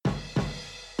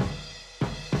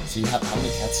So how many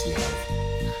cats do you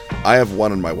have? I have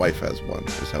one and my wife has one,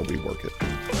 is how we work it.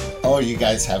 Oh, you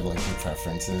guys have like your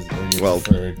preferences or your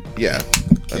preferred yeah.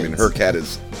 kids. I mean, her cat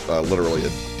is literally a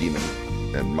demon,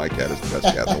 and my cat is the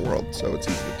best cat in the world, so it's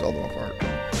easy to tell them apart.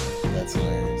 That's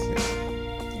hilarious.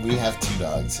 Yeah. We have 2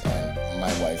 dogs, and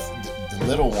my wife, the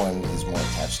little one is more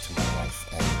attached to my wife,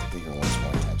 and the bigger one's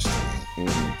more attached to me.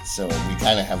 Mm-hmm. So we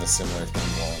kind of have a similar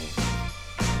thing going.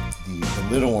 The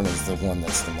little one is the one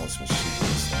that's the most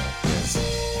mischievous.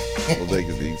 Well,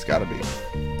 he's got to be.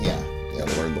 Yeah. You got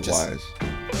to learn the whys.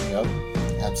 Yep.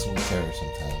 Absolute terror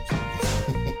sometimes.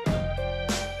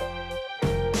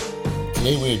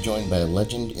 Today we are joined by a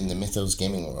legend in the Mythos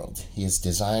gaming world. He has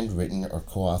designed, written, or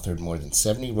co-authored more than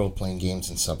 70 role-playing games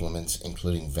and supplements,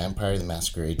 including Vampire the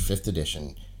Masquerade 5th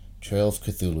Edition, Trail of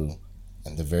Cthulhu,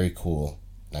 and the very cool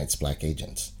Night's Black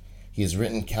Agents. He has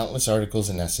written countless articles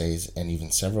and essays, and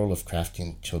even several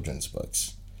Lovecraftian children's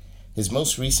books. His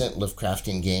most recent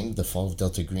Lovecraftian game, The Fall of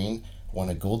Delta Green, won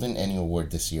a Golden Annie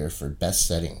Award this year for Best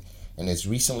Setting, and his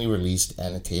recently released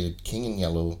annotated King in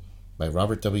Yellow by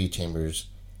Robert W. Chambers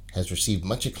has received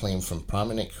much acclaim from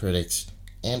prominent critics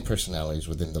and personalities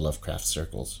within the Lovecraft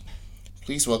circles.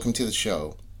 Please welcome to the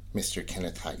show, Mr.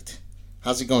 Kenneth Hite.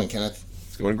 How's it going, Kenneth?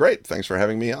 It's going great. Thanks for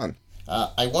having me on.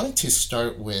 I wanted to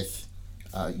start with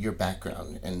your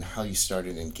background and how you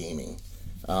started in gaming.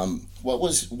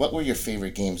 What were your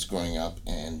favorite games growing up,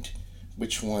 and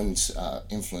which ones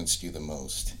influenced you the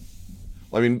most?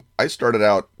 Well, I mean, I started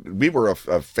out, we were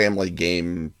a family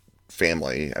game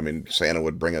family. I mean, Santa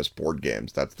would bring us board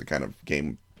games. That's the kind of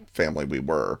game family we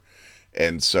were.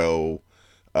 And so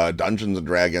Dungeons and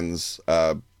Dragons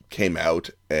came out,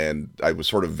 and I was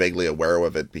sort of vaguely aware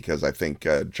of it because I think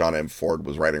John M. Ford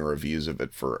was writing reviews of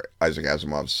it for Isaac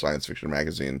Asimov's science fiction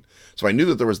magazine. So I knew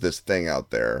that there was this thing out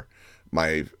there.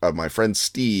 My friend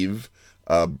Steve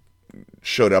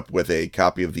showed up with a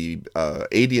copy of the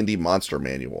AD&D Monster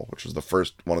Manual, which was the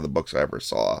first one of the books I ever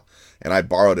saw. And I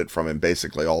borrowed it from him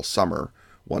basically all summer,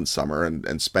 one summer,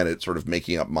 and spent it sort of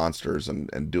making up monsters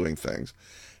and doing things.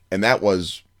 And that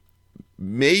was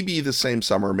maybe the same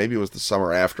summer, maybe it was the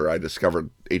summer after I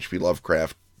discovered H.P.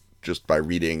 Lovecraft just by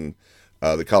reading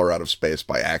The Color Out of Space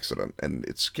by accident, and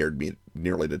it scared me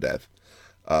nearly to death.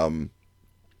 And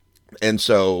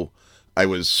so I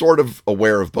was sort of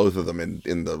aware of both of them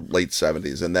in the late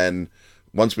 70s. And then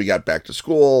once we got back to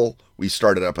school, we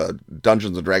started up a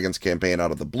Dungeons and Dragons campaign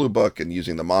out of the Blue Book and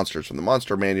using the monsters from the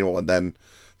Monster Manual. And then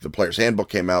the Player's Handbook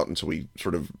came out, and so we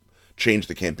sort of changed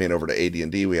the campaign over to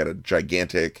AD&D. We had a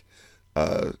gigantic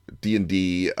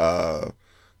D&D a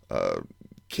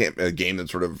game that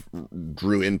sort of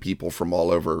drew in people from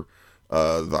all over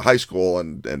the high school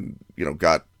and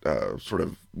got sort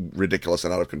of ridiculous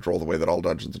and out of control the way that all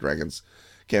Dungeons and Dragons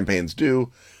campaigns do.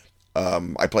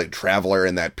 I played Traveler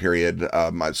in that period.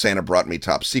 My Santa brought me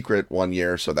Top Secret one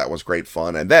year, so that was great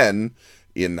fun. And then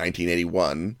in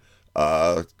 1981,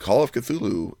 Call of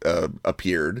Cthulhu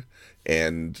appeared,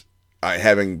 and I,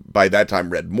 having by that time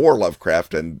read more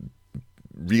Lovecraft and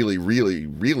really, really,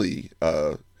 really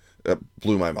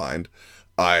blew my mind,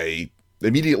 I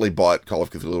immediately bought Call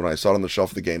of Cthulhu, and I saw it on the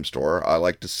shelf of the game store. I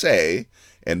like to say,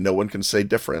 and no one can say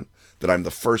different, that I'm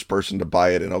the first person to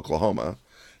buy it in Oklahoma.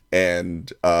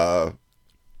 And I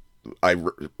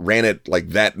ran it like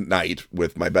that night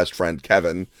with my best friend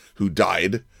Kevin, who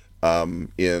died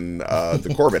in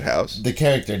the Corbett house. The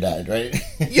character died, right?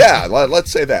 Yeah,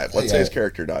 let's say that. Let's say his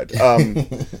character died.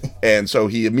 And so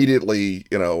he immediately,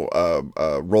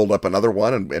 rolled up another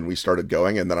one, and we started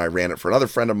going. And then I ran it for another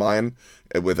friend of mine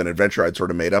with an adventure I'd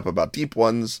sort of made up about Deep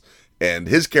Ones, and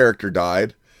his character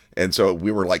died. And so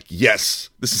we were like, yes,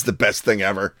 this is the best thing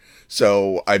ever.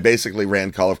 So I basically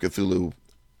ran Call of Cthulhu,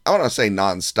 I want to say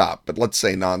nonstop, but let's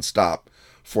say nonstop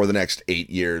for the next 8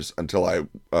 years until I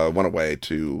went away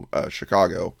to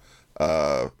Chicago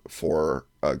for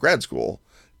grad school.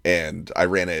 And I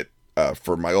ran it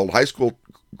for my old high school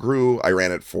crew. I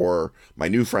ran it for my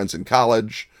new friends in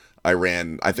college. I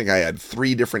think I had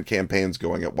 3 different campaigns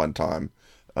going at one time.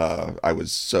 I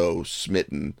was so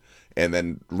smitten, and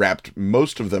then wrapped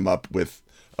most of them up with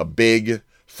a big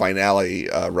finale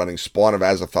running Spawn of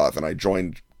Azathoth, and I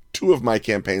joined 2 of my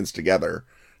campaigns together.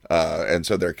 And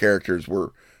so their characters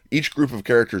were, each group of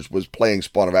characters was playing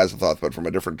Spawn of Azathoth, but from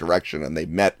a different direction, and they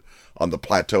met on the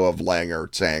plateau of Lang or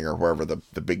Tsang or wherever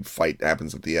the big fight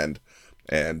happens at the end.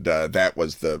 And that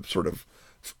was the sort of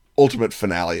ultimate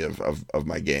finale of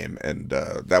my game. And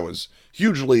that was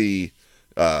hugely,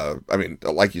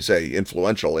 like you say,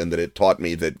 influential in that it taught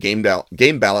me that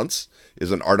game balance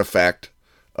is an artifact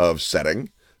of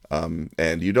setting,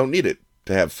 and you don't need it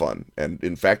to have fun. And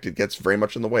in fact, it gets very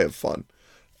much in the way of fun.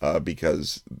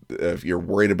 because if you're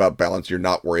worried about balance, you're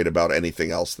not worried about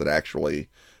anything else that actually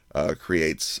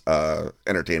creates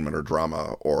entertainment or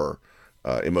drama or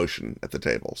emotion at the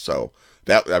table. So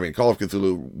Call of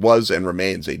Cthulhu was and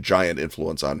remains a giant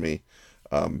influence on me.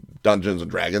 Dungeons and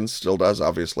Dragons still does,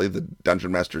 obviously. The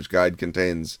Dungeon Master's Guide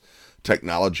contains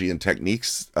technology and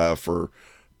techniques for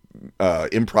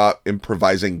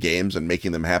improvising games and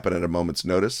making them happen at a moment's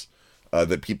notice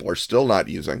that people are still not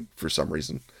using for some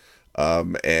reason.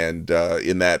 In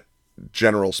that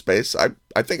general space,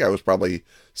 I think I was probably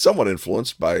somewhat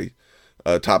influenced by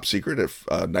Top Secret, if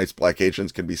Night's Black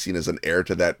Agents can be seen as an heir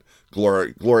to that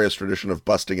glorious tradition of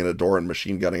busting in a door and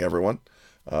machine gunning everyone.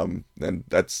 And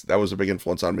that was a big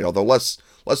influence on me, although less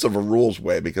of a rules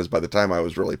way, because by the time I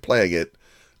was really playing it,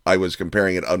 I was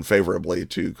comparing it unfavorably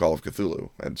to Call of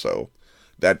Cthulhu. And so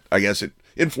that, I guess, it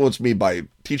influenced me by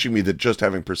teaching me that just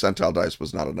having percentile dice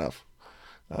was not enough.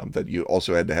 That you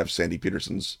also had to have Sandy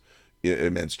Peterson's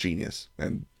immense genius.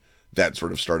 And that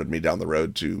sort of started me down the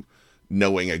road to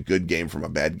knowing a good game from a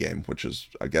bad game, which is,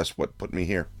 I guess, what put me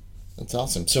here. That's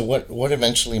awesome. So what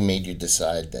eventually made you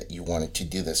decide that you wanted to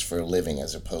do this for a living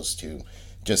as opposed to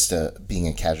just being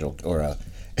a casual or a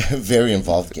very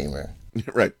involved gamer?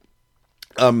 Right.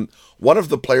 One of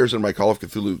the players in my Call of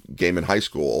Cthulhu game in high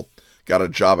school got a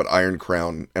job at Iron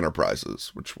Crown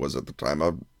Enterprises, which was at the time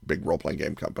a big role-playing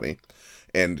game company.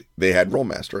 And they had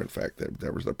Rollmaster, in fact.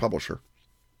 That was their publisher.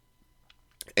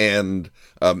 And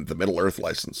the Middle-earth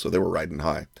license, so they were riding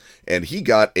high. And he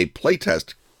got a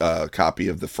playtest copy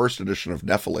of the first edition of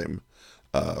Nephilim,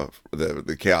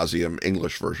 the Chaosium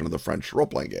English version of the French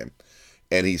role-playing game.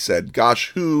 And he said,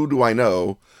 gosh, who do I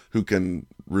know who can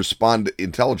respond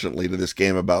intelligently to this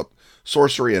game about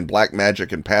sorcery and black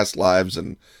magic and past lives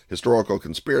and historical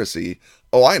conspiracy?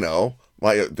 Oh, I know.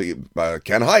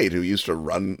 Ken Hite, who used to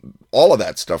run all of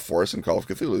that stuff for us in Call of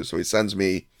Cthulhu. So he sends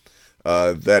me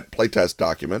that playtest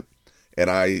document, and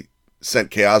I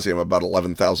sent Chaosium about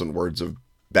 11,000 words of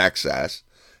backsass.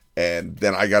 And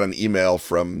then I got an email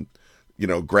from,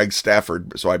 Greg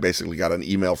Stafford. So I basically got an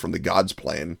email from the God's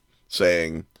Plane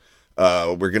saying,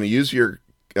 we're going to use your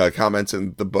comments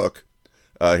in the book.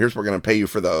 Here's what we're going to pay you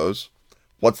for those.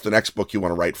 What's the next book you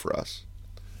want to write for us?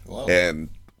 Whoa. And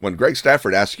when Greg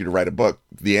Stafford asks you to write a book,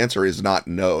 the answer is not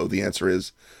no. The answer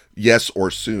is yes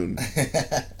or soon.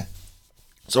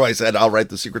 So I said, I'll write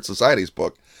the Secret Society's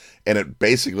book. And at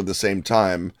basically the same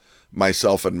time,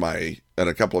 myself and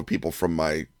a couple of people from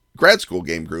my grad school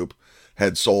game group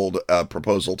had sold a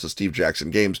proposal to Steve Jackson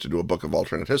Games to do a book of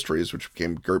alternate histories, which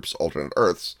became GURPS Alternate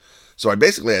Earths. So I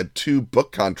basically had 2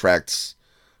 book contracts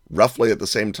roughly at the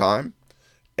same time.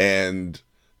 And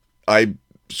I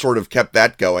sort of kept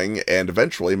that going. And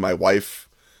eventually my wife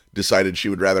decided she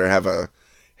would rather have a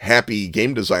happy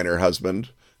game designer husband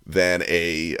than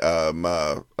an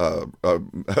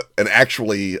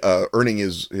actually earning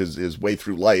his way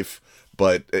through life,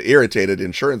 but irritated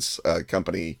insurance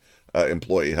company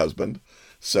employee husband.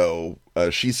 So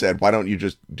she said, why don't you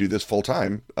just do this full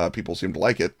time? People seem to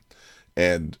like it.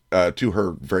 And to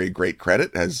her very great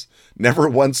credit, has never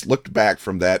once looked back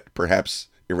from that perhaps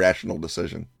irrational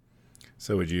decision.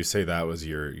 So would you say that was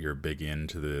your big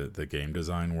into the game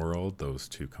design world, those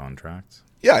 2 contracts?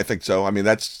 Yeah, I think so. I mean,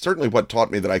 that's certainly what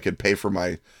taught me that I could pay for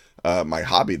my my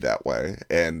hobby that way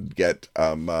and get.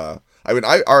 I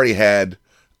already had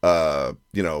badges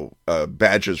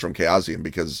from Chaosium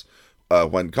because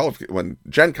when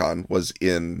Gen Con was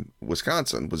in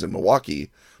Wisconsin, was in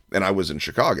Milwaukee, and I was in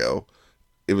Chicago,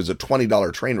 it was a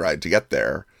 $20 train ride to get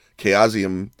there.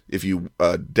 Chaosium, if you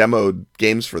demoed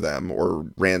games for them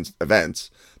or ran events,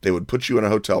 they would put you in a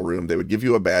hotel room, they would give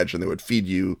you a badge, and they would feed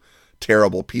you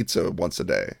terrible pizza once a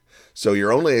day. So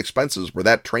your only expenses were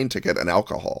that train ticket and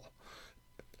alcohol.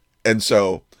 And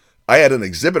so I had an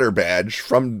exhibitor badge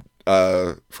from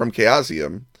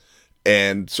Chaosium,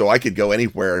 and so I could go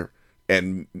anywhere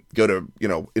and go to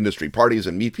industry parties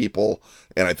and meet people.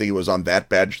 And I think it was on that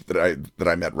badge that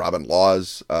I met Robin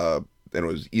Laws. And it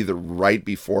was either right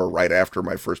before or right after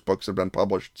my first books had been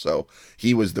published. So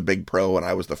he was the big pro and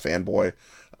I was the fanboy.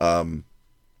 And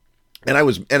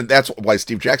that's why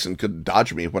Steve Jackson couldn't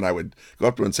dodge me when I would go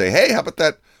up to him and say, hey, how about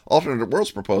that alternate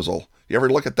worlds proposal? You ever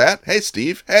look at that? Hey,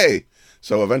 Steve, hey.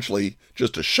 So eventually,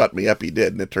 just to shut me up, he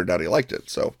did, and it turned out he liked it.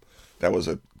 So that was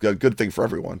a good thing for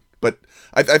everyone. But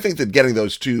I think that getting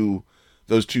those two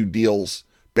deals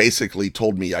basically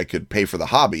told me I could pay for the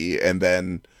hobby, and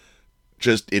then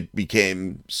just it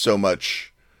became so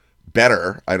much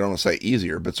better. I don't want to say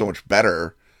easier, but so much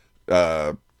better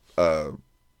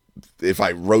if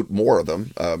I wrote more of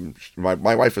them.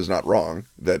 My wife is not wrong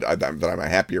that I'm a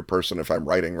happier person if I'm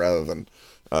writing rather than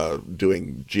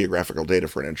doing geographical data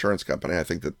for an insurance company. I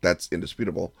think that that's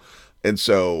indisputable. And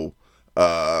so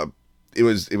it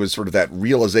was sort of that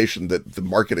realization that the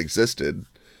market existed,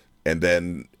 and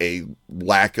then a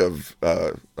lack of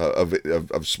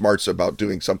smarts about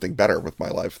doing something better with my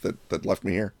life that left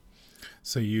me here.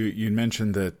 So you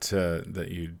mentioned that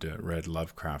you'd read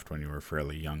Lovecraft when you were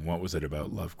fairly young. What was it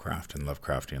about Lovecraft and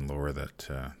Lovecraftian lore that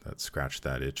scratched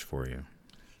that itch for you?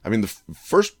 I mean, the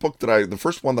first one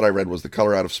that I read was The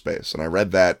Color Out of Space, and I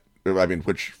read that. I mean,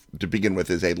 which to begin with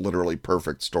is a literally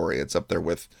perfect story. It's up there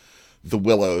with The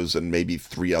Willows and maybe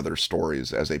 3 other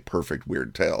stories as a perfect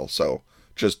weird tale. So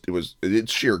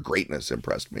its sheer greatness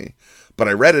impressed me. But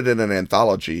I read it in an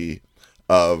anthology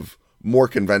of more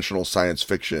conventional science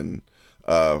fiction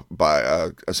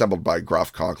assembled by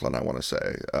Groff Conklin, I want to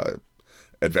say,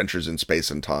 Adventures in Space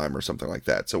and Time or something like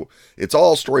that. So it's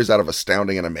all stories out of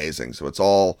Astounding and Amazing. So it's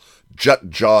all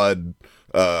jut-jawed,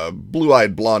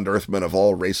 blue-eyed blonde Earthmen of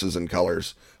all races and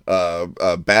colors,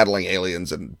 battling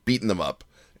aliens and beating them up.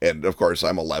 And of course,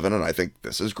 I'm 11 and I think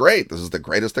this is great. This is the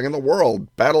greatest thing in the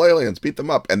world. Battle aliens, beat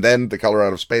them up. And then The Color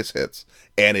Out of Space hits,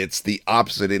 and it's the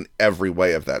opposite in every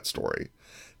way of that story.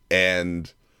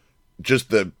 And just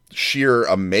the sheer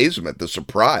amazement, the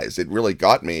surprise, it really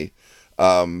got me.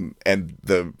 And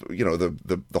the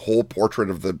whole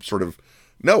portrait of the sort of,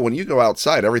 no, when you go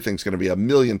outside, everything's going to be a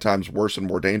million times worse and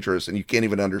more dangerous, and you can't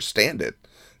even understand it,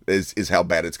 is how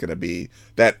bad it's going to be.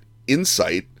 That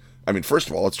insight, I mean, first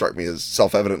of all, it struck me as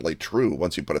self-evidently true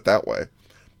once you put it that way.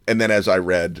 And then as I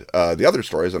read the other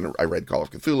stories, and I read Call of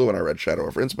Cthulhu, and I read Shadow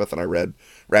over Innsmouth, and I read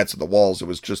Rats of the Walls, it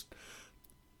was just,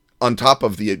 on top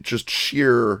of the just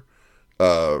sheer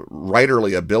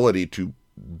writerly ability to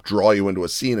draw you into a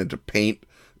scene and to paint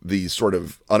these sort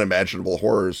of unimaginable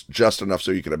horrors just enough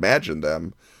so you could imagine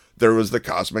them, there was the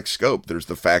cosmic scope. There's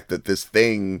the fact that this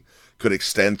thing could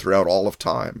extend throughout all of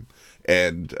time,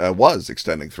 and was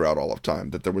extending throughout all of time,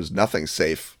 that there was nothing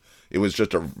safe. It was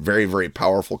just a very, very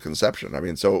powerful conception. I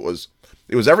mean, so it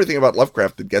was everything about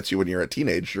Lovecraft that gets you when you're a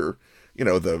teenager,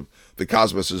 the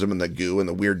cosmicism and the goo and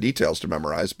the weird details to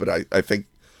memorize. But I think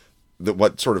that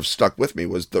what sort of stuck with me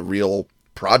was the real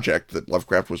project that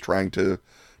Lovecraft was trying to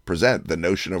present, the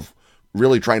notion of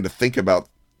really trying to think about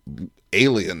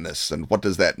alienness and what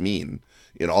does that mean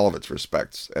in all of its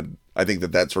respects. And I think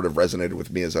that sort of resonated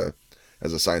with me as a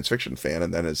science fiction fan,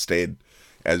 and then has stayed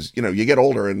as, you get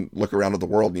older and look around at the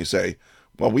world and you say,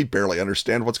 well, we barely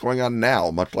understand what's going on now,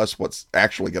 much less what's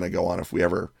actually going to go on if we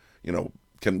ever,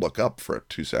 can look up for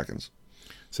 2 seconds.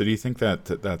 So do you think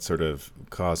that sort of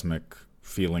cosmic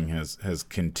feeling has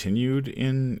continued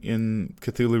in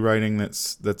Cthulhu writing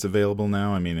that's available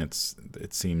now? I mean,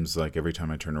 it seems like every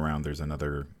time I turn around, there's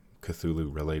another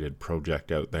Cthulhu related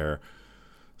project out there.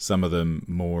 Some of them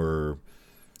more,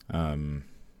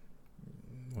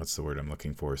 what's the word I'm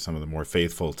looking for? Some of them more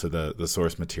faithful to the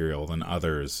source material than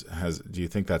others. Do you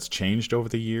think that's changed over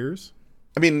the years?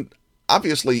 I mean,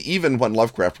 obviously, even when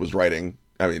Lovecraft was writing,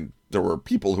 I mean, there were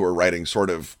people who were writing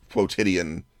sort of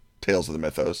quotidian tales of the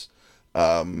mythos,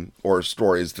 or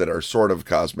stories that are sort of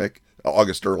cosmic.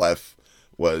 August Derleth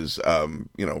was,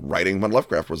 writing when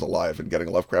Lovecraft was alive and getting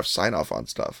Lovecraft's sign off on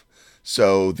stuff.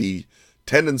 So the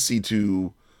tendency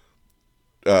to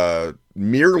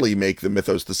merely make the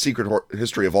mythos the secret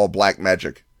history of all black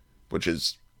magic, which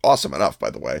is awesome enough, by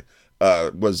the way,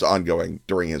 was ongoing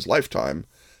during his lifetime.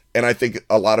 And I think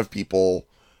a lot of people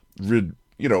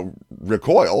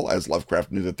recoil, as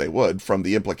Lovecraft knew that they would, from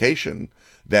the implication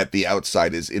that the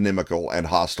outside is inimical and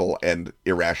hostile and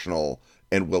irrational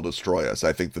and will destroy us.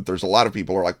 I think that there's a lot of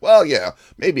people who are like, well, yeah,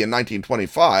 maybe in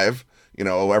 1925,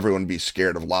 everyone would be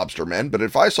scared of lobster men, but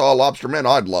if I saw lobster men,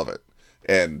 I'd love it.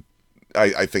 And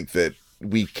I think that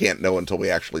we can't know until we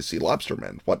actually see lobster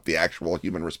men what the actual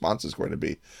human response is going to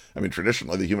be. I mean,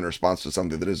 traditionally, the human response to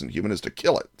something that isn't human is to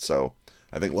kill it. So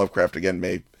I think Lovecraft, again,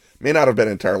 may not have been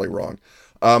entirely wrong.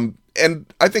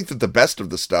 And I think that the best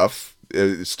of the stuff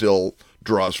still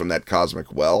draws from that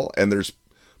cosmic well, and there's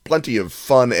plenty of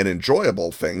fun and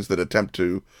enjoyable things that attempt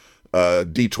to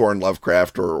detour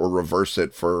Lovecraft or reverse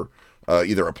it for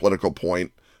either a political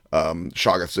point.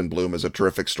 Shoggoths in Bloom is a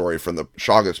terrific story from the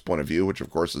Shoggoths point of view, which of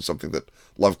course is something that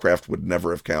Lovecraft would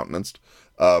never have countenanced.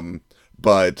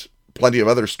 But plenty of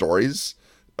other stories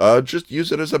just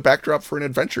use it as a backdrop for an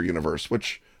adventure universe,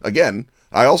 which, again,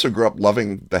 I also grew up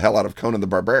loving the hell out of Conan the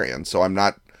Barbarian, so I'm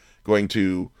not going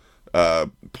to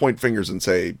point fingers and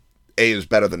say A is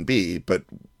better than B, but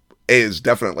A is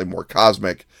definitely more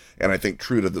cosmic, and I think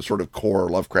true to the sort of core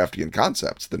Lovecraftian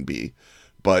concepts than B.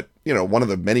 But, one of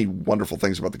the many wonderful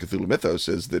things about the Cthulhu mythos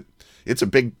is that it's a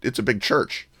big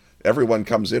church. everyone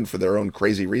comes in for their own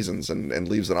crazy reasons and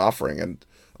leaves an offering, and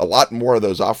a lot more of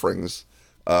those offerings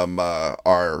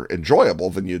are enjoyable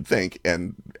than you'd think.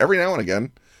 And every now and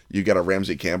again, you get a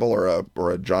Ramsey Campbell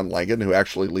or a John Langan who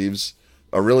actually leaves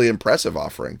a really impressive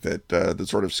offering that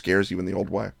sort of scares you in the old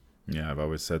way. Yeah, I've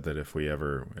always said that if we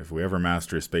ever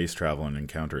master space travel and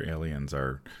encounter aliens,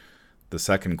 the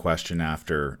second question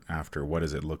after what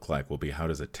does it look like will be how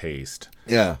does it taste?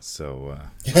 Yeah. So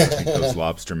I think those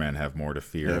lobster men have more to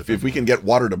fear. Yeah, if we can get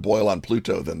water to boil on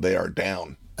Pluto, then they are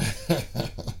down.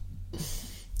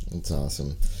 That's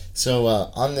awesome. So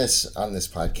on this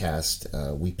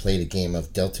podcast, we played a game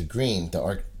of Delta Green, the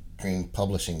Arc Dream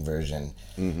Publishing version.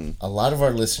 Mm-hmm. A lot of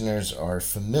our listeners are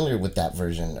familiar with that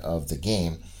version of the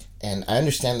game, and I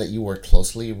understand that you worked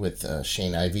closely with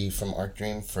Shane Ivey from Arc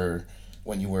Dream for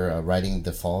when you were writing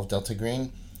The Fall of Delta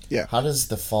Green. Yeah. How does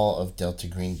The Fall of Delta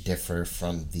Green differ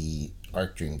from the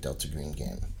Arc Dream Delta Green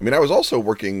game? I mean, I was also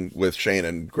working with Shane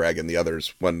and Greg and the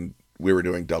others when we were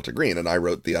doing Delta Green, and I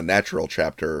wrote the Unnatural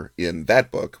chapter in that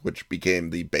book, which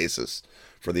became the basis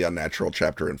for the Unnatural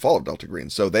chapter in Fall of Delta Green.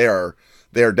 So they are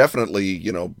definitely,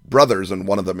 brothers, and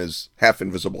one of them is half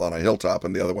invisible on a hilltop,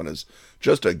 and the other one is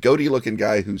just a goatee-looking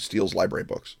guy who steals library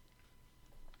books.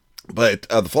 But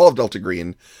the Fall of Delta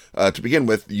Green, to begin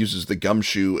with, uses the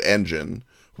Gumshoe engine,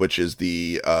 which is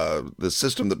the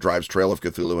system that drives Trail of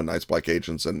Cthulhu and Night's Black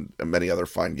Agents and many other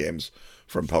fine games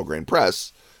from Pelgrane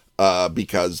Press,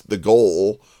 because the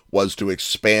goal was to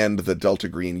expand the Delta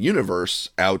Green universe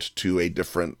out to a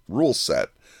different rule set.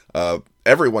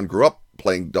 Everyone grew up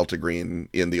playing Delta Green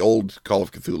in the old Call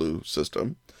of Cthulhu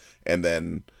system, and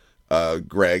then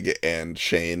Greg and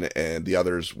Shane and the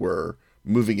others were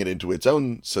moving it into its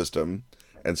own system.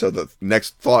 And so the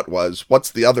next thought was, what's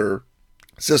the other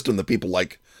system that people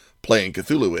like playing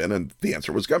Cthulhu in? And the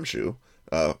answer was Gumshoe,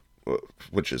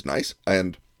 which is nice.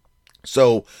 And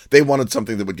so they wanted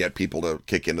something that would get people to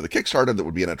kick into the Kickstarter, that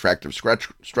would be an attractive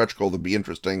stretch goal, that would be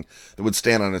interesting, that would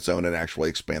stand on its own and actually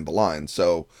expand the line.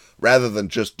 So rather than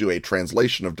just do a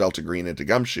translation of Delta Green into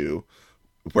Gumshoe,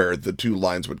 where the two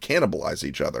lines would cannibalize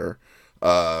each other,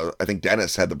 I think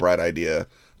Dennis had the bright idea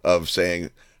of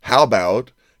saying, how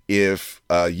about if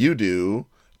you do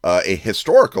a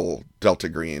historical Delta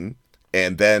Green,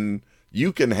 and then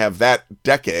you can have that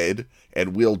decade,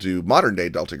 and we'll do modern day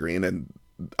Delta Green, and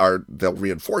they'll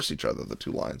reinforce each other, the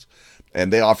two lines.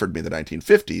 And they offered me the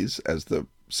 1950s as the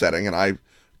setting, and I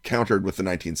countered with the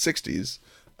 1960s,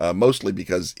 mostly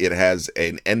because it has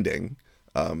an ending.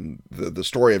 The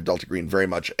story of Delta Green very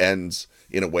much ends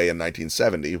in a way in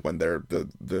 1970 when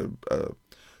the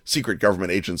secret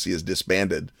government agency is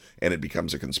disbanded and it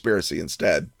becomes a conspiracy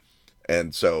instead.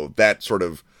 And so that sort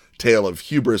of tale of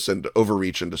hubris and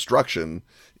overreach and destruction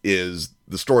is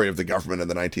the story of the government in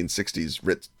the 1960s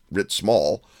writ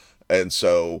small. And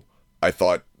so I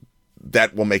thought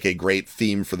that will make a great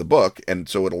theme for the book, and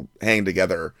so it'll hang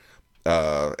together,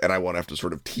 and I won't have to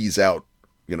sort of tease out,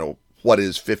 what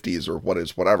is 50s or what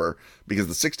is whatever, because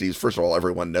the 60s, first of all,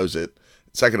 everyone knows it.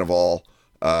 Second of all,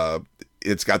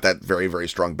 it's got that very, very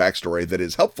strong backstory that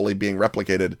is helpfully being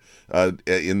replicated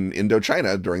in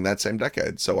Indochina during that same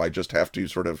decade. So I just have to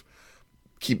sort of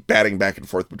keep batting back and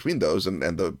forth between those, and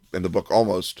the book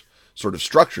almost sort of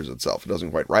structures itself. It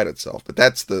doesn't quite write itself, but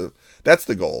that's the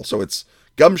goal. So it's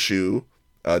Gumshoe,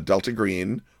 Delta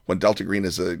Green, when Delta Green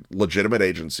is a legitimate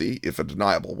agency, if a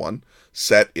deniable one,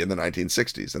 set in the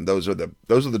 1960s, and those are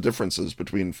the differences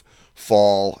between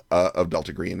Fall of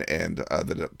Delta Green and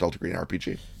the Delta Green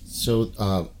RPG. So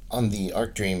on the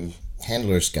Arc Dream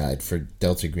Handler's Guide for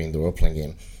Delta Green, the role-playing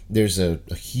game, there's a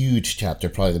huge chapter,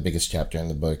 probably the biggest chapter in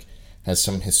the book, has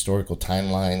some historical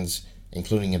timelines,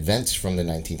 including events from the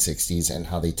 1960s and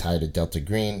how they tie to Delta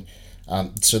Green.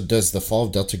 So does The Fall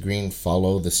of Delta Green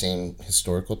follow the same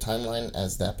historical timeline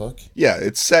as that book? Yeah,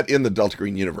 it's set in the Delta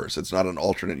Green universe. It's not an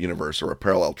alternate universe or a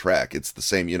parallel track. It's the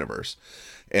same universe.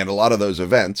 And a lot of those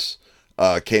events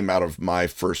came out of my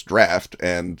first draft,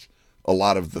 and a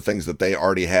lot of the things that they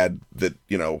already had that,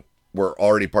 were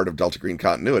already part of Delta Green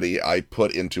continuity, I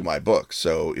put into my book.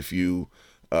 So if you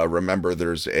remember,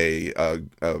 there's a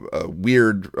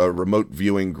weird remote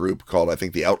viewing group called, I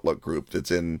think, the Outlook group, that's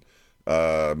in,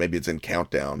 maybe it's in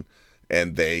Countdown,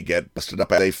 and they get busted up.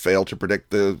 They fail to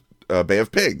predict the Bay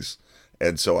of Pigs.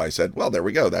 And so I said, well, there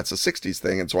we go. That's a 60s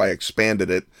thing. And so I expanded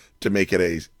it to make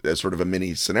it a sort of a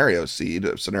mini scenario seed,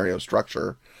 a scenario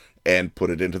structure, and put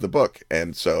it into the book.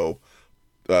 And so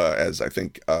as I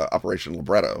think Operation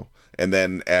Libretto. And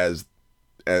then as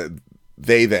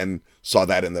they then saw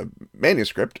that in the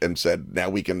manuscript and said, now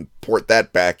we can port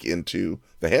that back into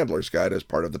the Handler's Guide as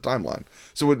part of the timeline.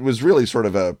 So it was really sort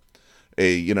of a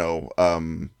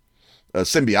a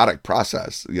symbiotic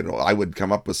process. I would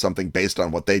come up with something based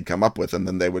on what they'd come up with, and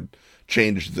then they would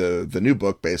change the new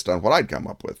book based on what I'd come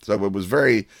up with. So it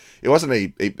wasn't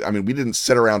I mean, we didn't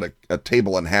sit around a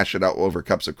table and hash it out over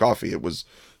cups of coffee. It was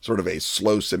sort of a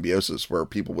slow symbiosis where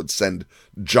people would send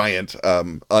giant,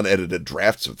 unedited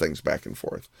drafts of things back and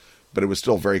forth. But it was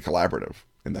still very collaborative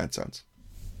in that sense.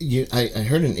 I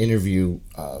heard an interview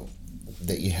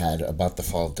that you had about the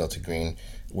fall of Delta Green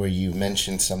where you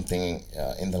mentioned something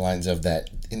in the lines of that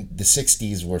in the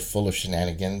 60s were full of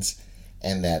shenanigans,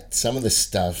 and that some of the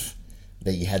stuff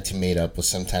that you had to make up was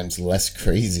sometimes less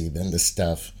crazy than the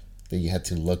stuff that you had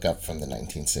to look up from the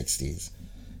 1960s.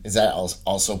 Is that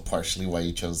also partially why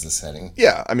you chose the setting?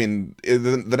 Yeah, I mean, the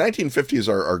 1950s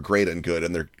are great and good,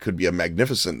 and there could be a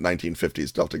magnificent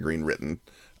 1950s Delta Green written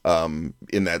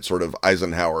in that sort of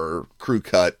Eisenhower crew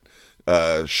cut,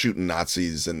 shooting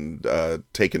Nazis and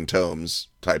taking tomes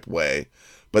type way.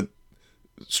 But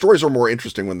stories are more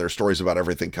interesting when they're stories about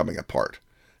everything coming apart.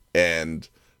 And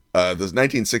the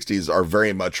 1960s are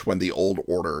very much when the old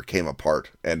order came apart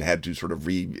and had to sort of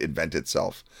reinvent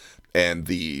itself. And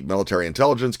the military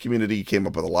intelligence community came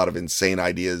up with a lot of insane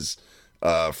ideas,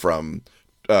 from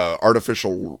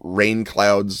artificial rain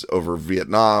clouds over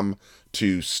Vietnam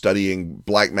to studying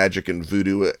black magic and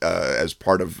voodoo as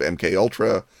part of MK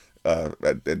Ultra,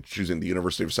 and choosing the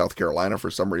University of South Carolina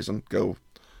for some reason.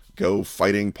 Go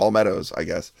fighting Palmettos, I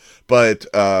guess. But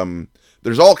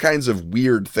there's all kinds of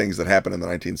weird things that happen in the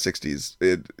 1960s,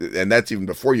 and that's even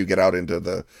before you get out into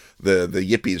the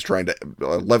yippies trying to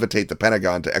levitate the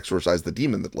Pentagon to exorcise the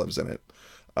demon that lives in it.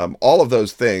 All of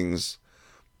those things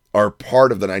are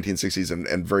part of the 1960s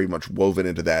and very much woven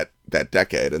into that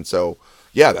decade. And so,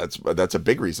 yeah, that's a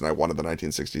big reason I wanted the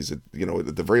 1960s.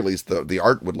 At the very least, the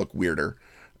art would look weirder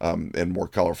and more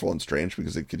colorful and strange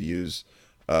because it could use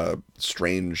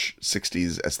strange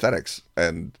 60s aesthetics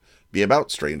and be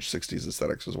about strange 60s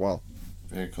aesthetics as well.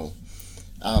 Very cool.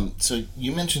 So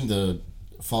you mentioned the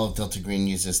Fall of Delta Green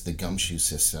uses the gumshoe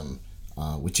system,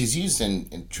 which is used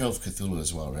in Trail of Cthulhu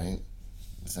as well, right?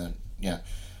 Is that, yeah.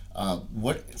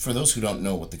 What, for those who don't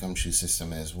know what the gumshoe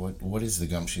system is, what is the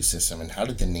gumshoe system and how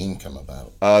did the name come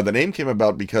about? The name came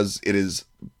about because it is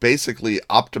basically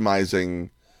optimizing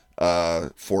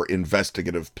for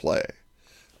investigative play.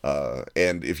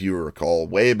 And if you recall,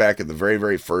 way back in the very,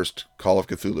 very first Call of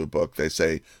Cthulhu book, they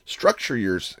say, structure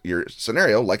your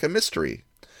scenario like a mystery.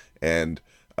 And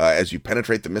as you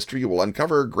penetrate the mystery, you will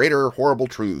uncover greater horrible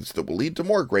truths that will lead to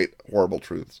more great horrible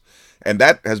truths. And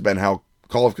that has been how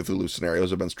Call of Cthulhu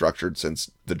scenarios have been structured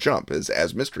since the jump, is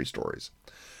as mystery stories.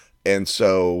 And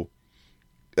so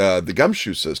the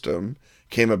gumshoe system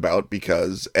came about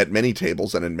because at many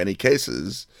tables and in many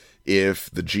cases, if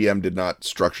the GM did not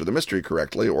structure the mystery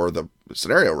correctly, or the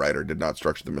scenario writer did not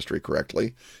structure the mystery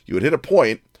correctly, you would hit a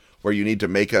point where you need to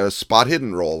make a spot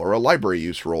hidden roll or a library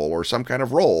use roll or some kind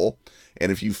of roll.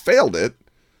 And if you failed it,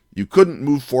 you couldn't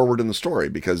move forward in the story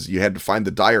because you had to find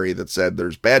the diary that said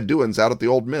there's bad doings out at the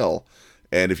old mill.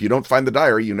 And if you don't find the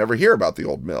diary, you never hear about the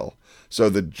old mill. So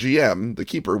the GM, the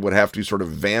keeper, would have to sort of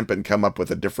vamp and come up with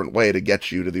a different way to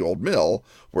get you to the old mill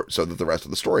so that the rest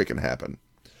of the story can happen.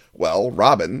 Well,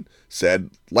 Robin said,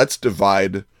 let's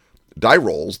divide die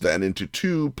rolls then into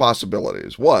two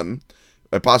possibilities. One,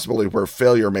 a possibility where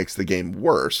failure makes the game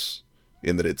worse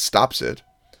in that it stops it,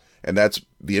 and that's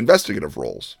the investigative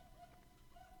rolls.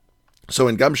 So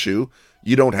in Gumshoe,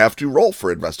 you don't have to roll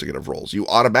for investigative rolls. You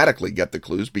automatically get the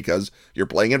clues because you're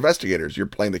playing investigators. You're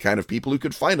playing the kind of people who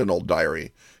could find an old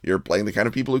diary. You're playing the kind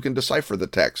of people who can decipher the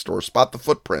text or spot the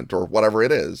footprint or whatever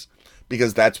it is,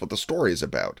 because that's what the story is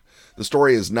about. The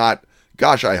story is not,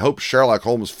 gosh, I hope Sherlock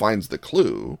Holmes finds the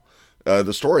clue.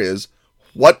 The story is,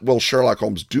 what will Sherlock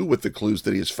Holmes do with the clues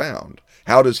that he has found?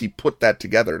 How does he put that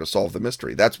together to solve the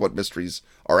mystery? That's what mysteries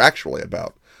are actually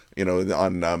about.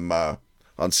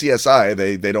 On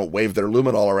CSI, they don't wave their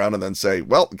luminol around and then say,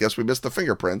 well, guess we missed the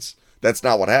fingerprints. That's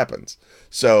not what happens.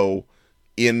 So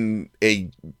in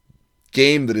a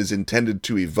game that is intended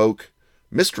to evoke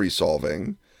mystery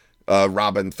solving,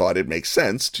 Robin thought it makes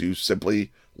sense to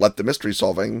simply let the mystery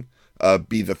solving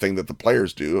be the thing that the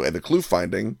players do and the clue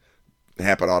finding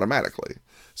happen automatically.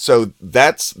 So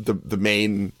that's the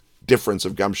main difference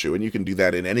of Gumshoe. And you can do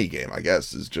that in any game, I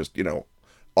guess, is just,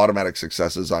 automatic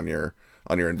successes on your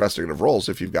investigative rolls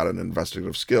if you've got an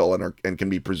investigative skill and can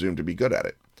be presumed to be good at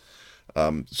it.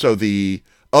 So the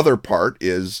other part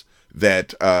is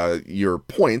that your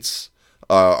points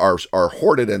are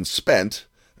hoarded and spent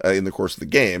in the course of the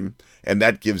game, and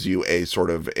that gives you a sort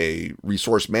of a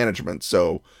resource management.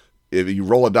 So if you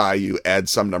roll a die, you add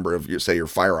some number of your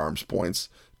firearms points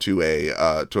to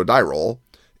a die roll,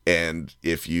 and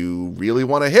if you really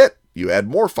want to hit, you add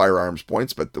more firearms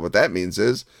points, but what that means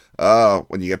is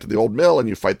when you get to the old mill and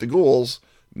you fight the ghouls,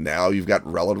 now you've got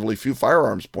relatively few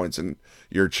firearms points, and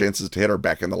your chances to hit are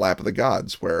back in the lap of the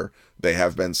gods, where they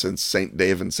have been since St.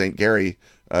 Dave and St. Gary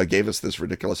gave us this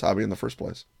ridiculous hobby in the first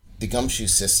place. The gumshoe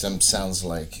system sounds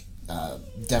like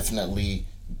definitely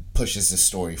pushes the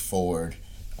story forward.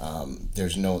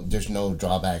 There's no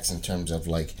drawbacks in terms of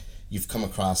like you've come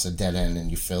across a dead end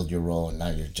and you failed your role and now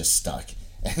you're just stuck,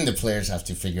 and the players have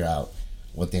to figure out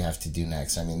what they have to do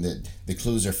next. I mean, the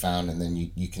clues are found and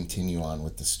then you continue on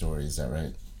with the story. Is that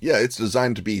right? Yeah, it's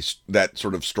designed to be that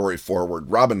sort of story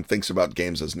forward. Robin thinks about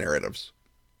games as narratives,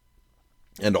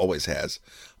 and always has.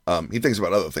 He thinks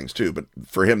about other things too, but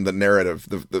for him, the narrative,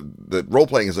 the role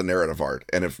playing is a narrative art,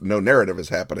 and if no narrative is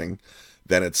happening,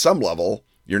 then at some level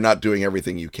you're not doing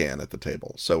everything you can at the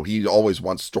table. So he always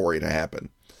wants story to happen,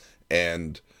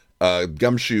 and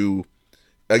Gumshoe,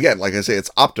 again, like I say,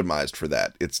 it's optimized for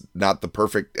that. It's not the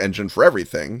perfect engine for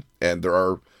everything, and there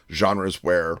are genres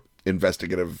where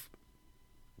investigative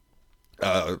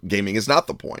gaming is not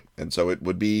the point, and so it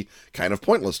would be kind of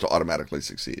pointless to automatically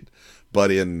succeed.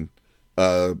 But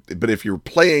if you're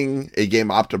playing a game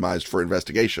optimized for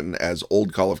investigation, as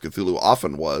old Call of Cthulhu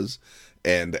often was,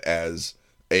 and as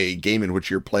a game in which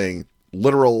you're playing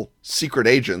literal secret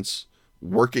agents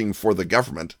working for the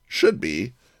government should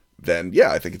be, then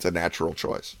yeah, I think it's a natural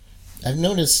choice. I've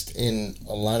noticed in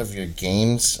a lot of your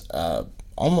games, I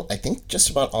think just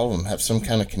about all of them have some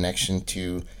kind of connection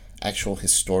to actual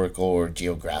historical or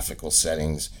geographical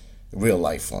settings, real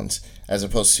life ones, as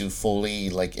opposed to fully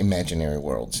like imaginary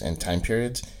worlds and time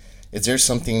periods. Is there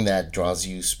something that draws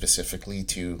you specifically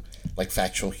to like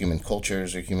factual human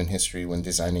cultures or human history when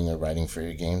designing or writing for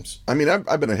your games? I mean,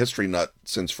 I've been a history nut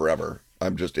since forever.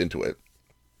 I'm just into it.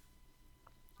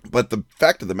 But the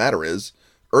fact of the matter is,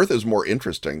 Earth is more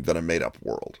interesting than a made-up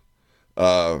world.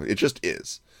 It just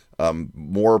is.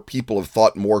 More people have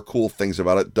thought more cool things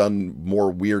about it, done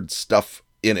more weird stuff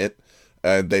in it.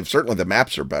 The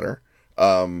maps are better.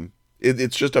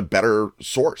 It's just a better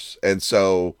source. And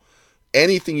so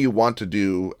anything you want to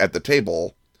do at the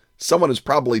table, someone has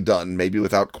probably done, maybe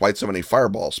without quite so many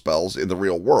fireball spells in the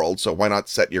real world. So why not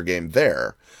set your game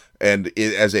there? And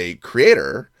as a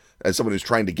creator, as someone who's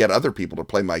trying to get other people to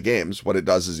play my games, what it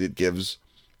does is it gives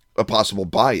a possible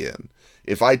buy-in.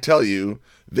 If I tell you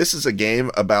this is a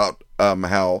game about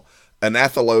how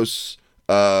Anathalos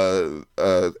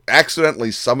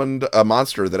accidentally summoned a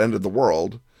monster that ended the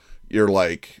world, you're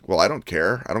like, well, I don't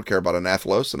care. I don't care about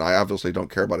Anathalos, and I obviously don't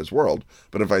care about his world.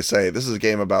 But if I say this is a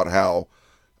game about how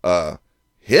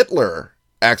Hitler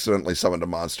accidentally summoned a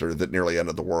monster that nearly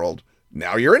ended the world,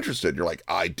 now you're interested. You're like,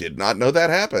 I did not know that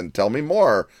happened. Tell me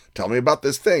more. Tell me about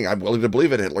this thing. I'm willing to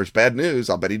believe it. Hitler's bad news.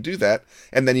 I'll bet he'd do that.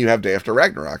 And then you have Day After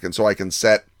Ragnarok. And so I can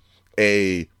set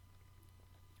a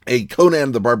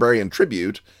Conan the Barbarian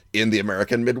tribute in the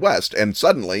American Midwest. And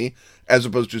suddenly, as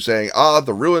opposed to saying,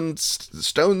 the ruined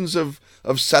stones of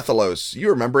Sethalos, you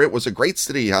remember it was a great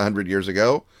city 100 years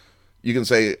ago. You can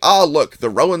say, look, the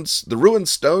ruined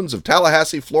stones of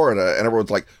Tallahassee, Florida. And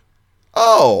everyone's like,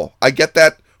 oh, I get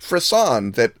that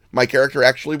frisson that my character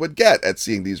actually would get at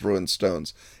seeing these ruined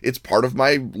stones. It's part of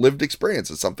my lived experience.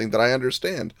 It's something that I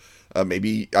understand.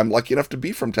 Maybe I'm lucky enough to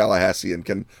be from Tallahassee and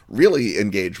can really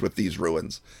engage with these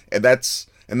ruins. And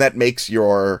that makes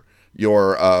your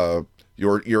game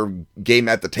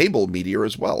at the table meatier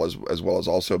as well as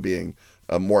also being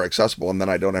more accessible. And then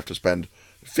I don't have to spend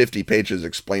 50 pages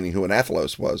explaining who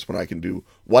Anathalos was when I can do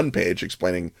one page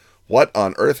explaining what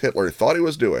on earth Hitler thought he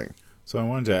was doing. So I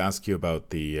wanted to ask you about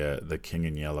the King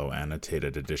in Yellow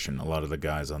annotated edition. A lot of the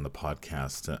guys on the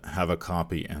podcast have a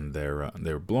copy, and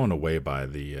they're blown away by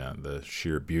the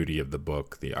sheer beauty of the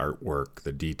book, the artwork,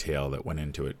 the detail that went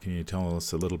into it. Can you tell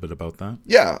us a little bit about that?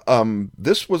 Yeah,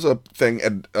 this was a thing,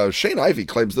 and Shane Ivey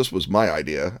claims this was my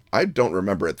idea. I don't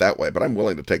remember it that way, but I'm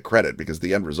willing to take credit because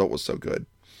the end result was so good.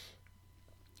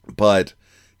 But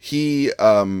he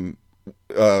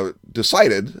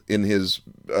decided in his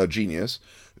genius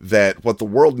that what the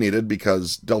world needed,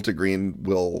 because Delta Green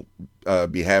will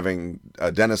be having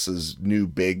Dennis's new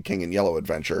big King in Yellow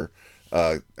adventure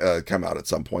come out at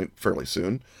some point fairly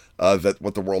soon, that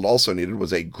what the world also needed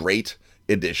was a great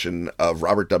edition of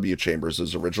Robert W.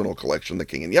 Chambers' original collection, The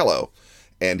King in Yellow.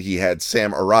 And he had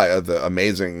Sam Araya, the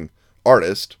amazing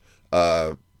artist,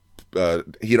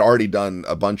 he'd already done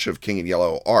a bunch of King in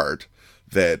Yellow art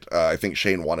that I think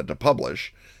Shane wanted to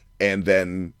publish. And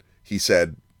then he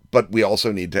said, but we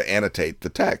also need to annotate the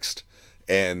text.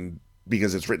 And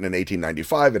because it's written in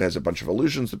 1895, it has a bunch of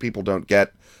allusions that people don't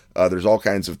get. There's all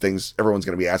kinds of things. Everyone's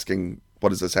going to be asking, what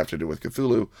does this have to do with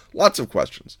Cthulhu? Lots of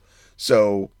questions.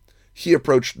 So he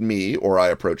approached me, or I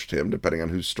approached him, depending on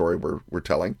whose story we're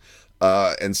telling,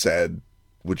 and said,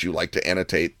 "Would you like to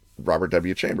annotate Robert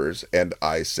W. Chambers?" And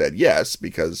I said yes,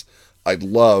 because I'd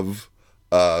love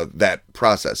that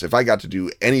process. If I got to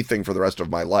do anything for the rest of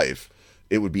my life,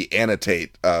 it would be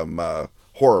annotate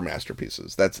horror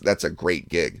masterpieces. That's a great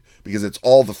gig, because it's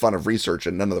all the fun of research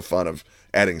and none of the fun of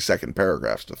adding second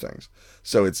paragraphs to things.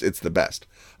 So it's the best.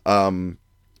 And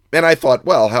I thought,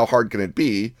 well, how hard can it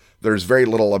be? There's very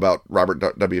little about Robert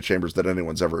W. Chambers that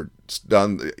anyone's ever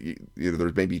done.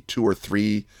 There's maybe 2 or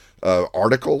 3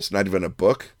 articles, not even a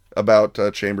book, about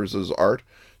Chambers's art.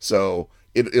 So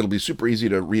it'll be super easy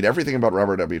to read everything about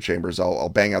Robert W. Chambers. I'll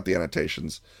bang out the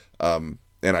annotations. And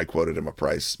I quoted him a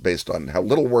price based on how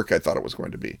little work I thought it was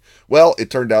going to be. Well,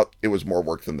 it turned out it was more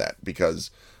work than that,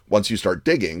 because once you start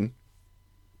digging,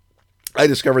 I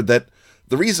discovered that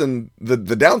the reason, the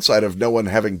downside of no one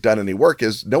having done any work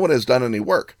is no one has done any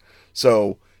work.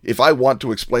 So if I want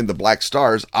to explain the black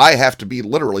stars, I have to be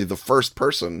literally the first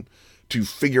person to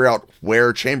figure out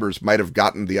where Chambers might have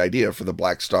gotten the idea for the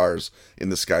black stars in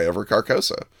the sky over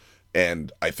Carcosa.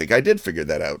 And I think I did figure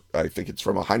that out. I think it's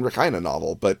from a Heinrich Heine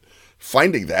novel, but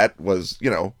finding that was,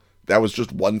 that was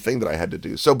just one thing that I had to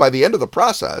do. So by the end of the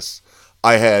process,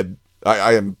 I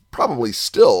am probably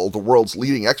still the world's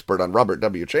leading expert on Robert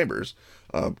W. Chambers,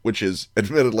 which is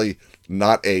admittedly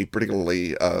not a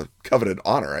particularly coveted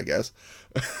honor, I guess,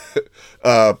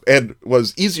 and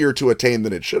was easier to attain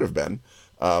than it should have been.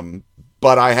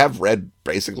 But I have read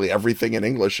basically everything in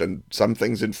English and some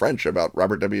things in French about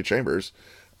Robert W. Chambers.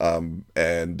 And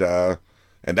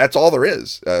that's all there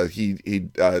is. He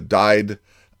died.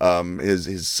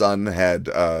 His son had,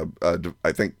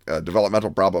 I think, developmental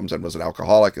problems and was an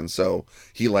alcoholic. And so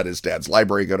he let his dad's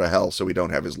library go to hell. So we don't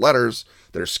have his letters.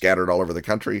 They're scattered all over the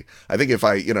country. I think if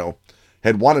I,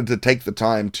 had wanted to take the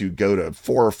time to go to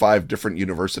 4 or 5 different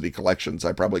university collections,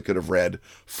 I probably could have read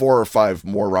 4 or 5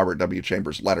 more Robert W.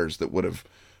 Chambers letters that would have,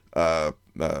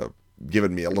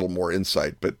 given me a little more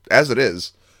insight. But as it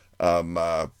is,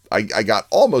 I got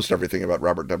almost everything about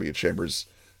Robert W. Chambers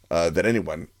that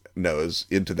anyone knows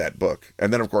into that book.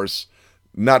 And then, of course,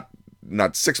 not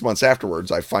 6 months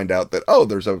afterwards, I find out that,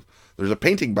 there's a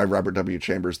painting by Robert W.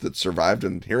 Chambers that survived,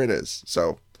 and here it is.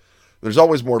 So there's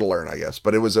always more to learn, I guess.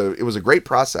 But it was a great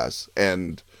process,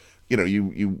 and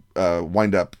you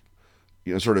wind up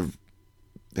sort of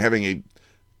having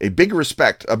a bigger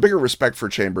respect for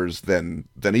Chambers than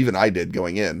even I did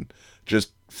going in,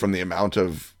 just from the amount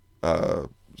of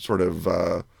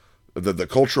the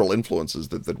cultural influences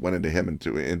that went into him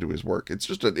into his work. It's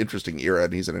just an interesting era,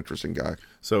 and he's an interesting guy.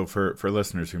 So for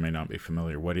listeners who may not be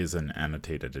familiar, what is an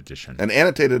annotated edition? An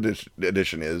annotated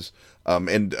edition is,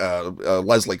 and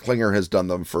Leslie Klinger has done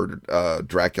them for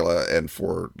Dracula and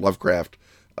for Lovecraft.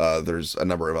 There's a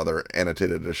number of other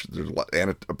annotated editions.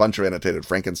 There's a bunch of annotated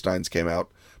Frankensteins came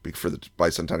out for the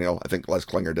bicentennial. I think Les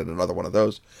Klinger did another one of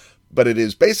those. But it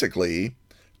is basically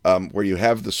where you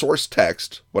have the source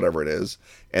text, whatever it is,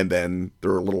 and then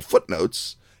there are little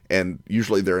footnotes, and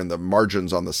usually they're in the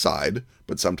margins on the side,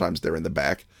 but sometimes they're in the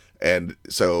back. And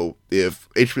so if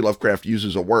H.P. Lovecraft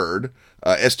uses a word,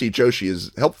 S.T. Joshi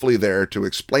is helpfully there to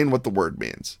explain what the word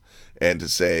means, and to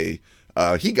say,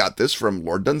 he got this from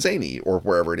Lord Dunsany, or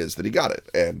wherever it is that he got it.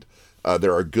 And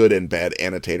there are good and bad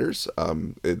annotators,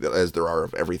 as there are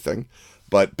of everything.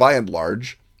 But by and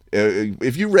large,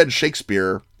 if you read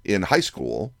Shakespeare in high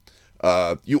school,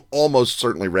 you almost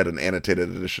certainly read an annotated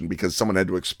edition, because someone had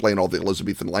to explain all the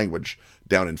Elizabethan language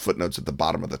down in footnotes at the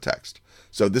bottom of the text.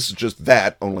 So this is just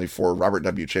that, only for Robert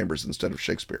W. Chambers instead of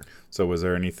Shakespeare. So was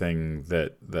there anything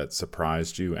that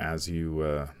surprised you as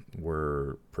you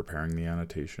were preparing the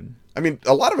annotation? I mean,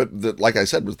 a lot of it, like I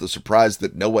said, was the surprise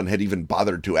that no one had even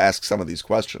bothered to ask some of these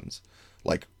questions.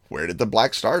 Like, where did the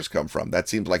black stars come from? That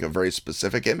seems like a very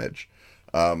specific image.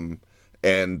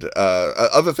 And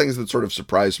other things that sort of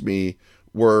surprised me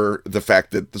were the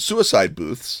fact that the suicide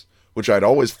booths, which I'd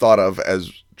always thought of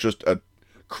as just a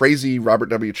crazy Robert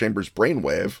W. Chambers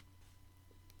brainwave,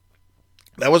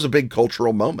 that was a big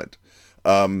cultural moment.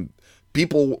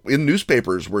 People in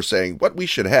newspapers were saying what we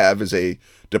should have is a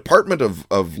department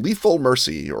of lethal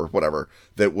mercy, or whatever,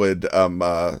 that would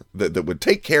that would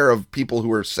take care of people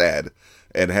who are sad,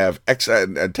 and have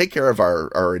and take care of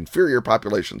our inferior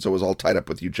population. So it was all tied up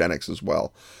with eugenics as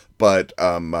well. But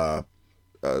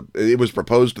it was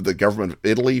proposed that the government of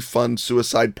Italy fund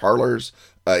suicide parlors.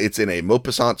 It's in a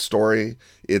Maupassant story.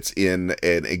 It's in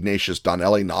an Ignatius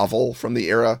Donnelly novel from the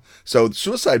era. So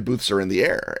suicide booths are in the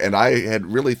air. And I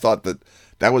had really thought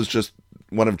that was just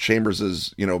one of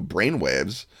Chambers's,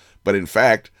 brainwaves. But in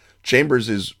fact, Chambers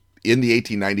is in the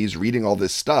 1890s reading all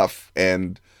this stuff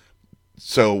and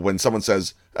So when someone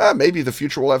says, maybe the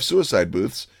future will have suicide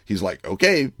booths, he's like,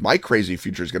 okay, my crazy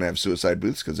future is going to have suicide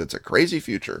booths because it's a crazy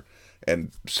future,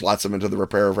 and slots them into the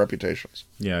repair of reputations.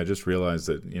 Yeah, I just realized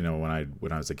that, when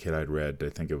I was a kid, I'd read, I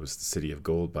think it was The City of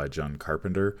Gold by John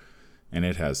Carpenter, and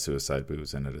it has suicide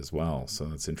booths in it as well. So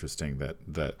it's interesting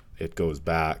that it goes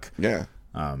back. Yeah.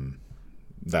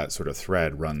 That sort of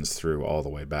thread runs through all the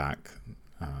way back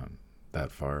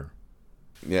that far.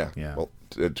 Yeah. Well,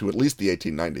 to at least the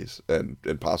 1890s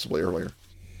and possibly earlier.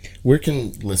 Where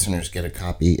can listeners get a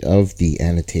copy of the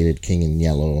annotated King in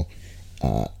Yellow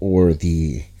or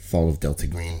the Fall of Delta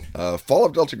Green? Fall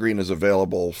of Delta Green is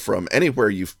available from anywhere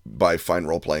you buy fine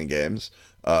role-playing games.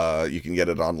 You can get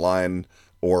it online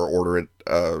or order it.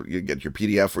 You can get your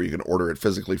PDF, or you can order it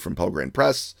physically from Pelgrane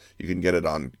Press. You can get it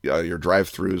on your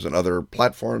drive-thrus and other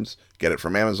platforms. Get it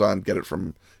from Amazon. Get it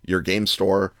from your game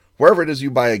store. Wherever it is you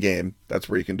buy a game, that's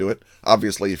where you can do it.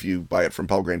 Obviously, if you buy it from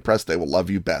Pelgrane Press, they will love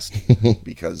you best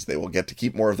because they will get to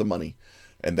keep more of the money,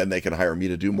 and then they can hire me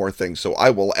to do more things. So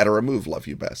I will, at a remove, love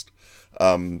you best.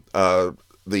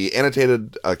 The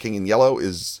annotated King in Yellow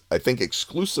is, I think,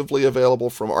 exclusively available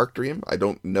from ArcDream. I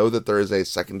don't know that there is a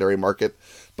secondary market,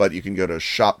 but you can go to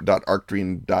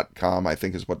shop.arcdream.com, I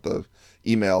think is what the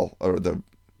email or the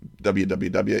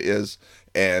www is.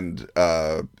 And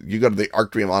you go to the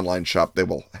ArcDream online shop, they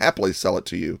will happily sell it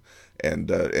to you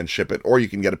and ship it. Or you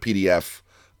can get a PDF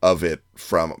of it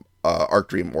from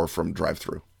ArcDream or from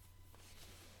DriveThru.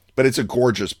 But it's a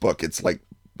gorgeous book. It's like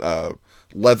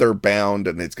leather bound,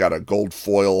 and it's got a gold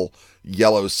foil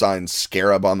yellow sign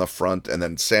scarab on the front, and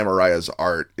then Samaraya's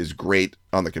art is great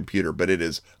on the computer, but it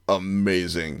is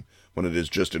amazing when it is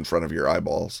just in front of your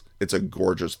eyeballs. It's a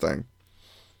gorgeous thing.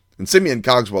 And Simeon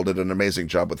Cogswell did an amazing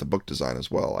job with the book design as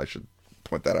well. I should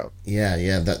point that out. Yeah.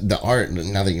 The art,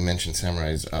 now that you mentioned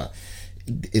Samaraya's,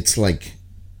 it's like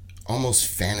almost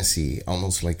fantasy,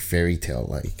 almost like fairy tale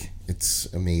like.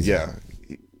 It's amazing. Yeah.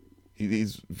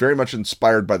 He's very much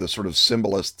inspired by the sort of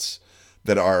symbolists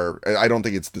that are, I don't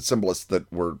think it's the symbolists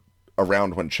that were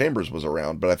around when Chambers was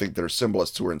around, but I think there's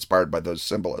symbolists who are inspired by those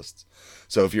symbolists.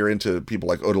 So if you're into people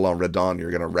like Odilon Redon,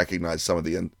 you're going to recognize some of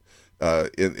the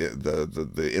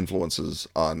influences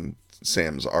on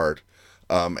Sam's art.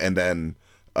 And then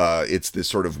it's this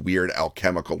sort of weird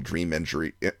alchemical dream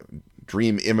imagery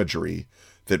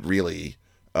that really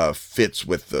fits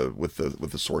with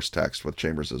the source text, with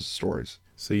Chambers' stories.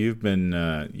 So you've been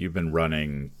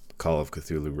running Call of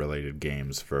Cthulhu related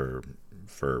games for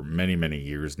many, many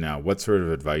years now. What sort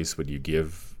of advice would you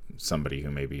give somebody who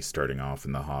may be starting off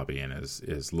in the hobby and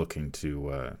is looking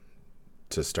to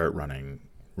start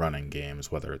running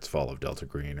games, whether it's Fall of Delta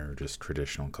Green or just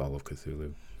traditional Call of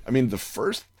Cthulhu? I mean, the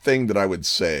first thing that I would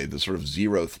say, the sort of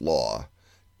zeroth law,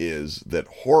 is that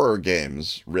horror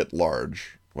games writ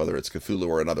large, whether it's Cthulhu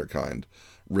or another kind,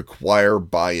 require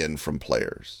buy-in from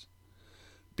players.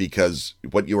 Because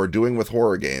what you are doing with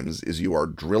horror games is you are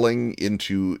drilling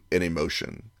into an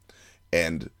emotion,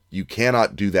 and you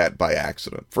cannot do that by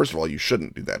accident. First of all, you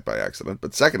shouldn't do that by accident,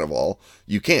 but second of all,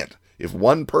 you can't. If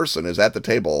one person is at the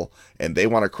table and they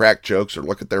want to crack jokes or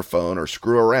look at their phone or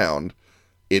screw around,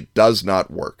 it does not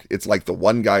work. It's like the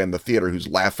one guy in the theater who's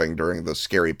laughing during the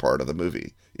scary part of the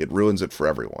movie. It ruins it for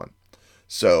everyone.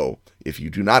 So if you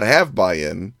do not have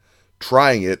buy-in,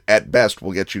 trying it at best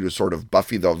will get you to sort of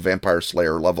Buffy the Vampire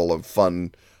Slayer level of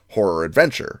fun horror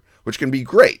adventure, which can be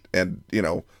great. And,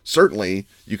 certainly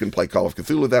you can play Call of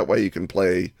Cthulhu that way. You can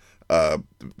play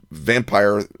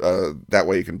Vampire that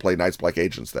way. You can play Night's Black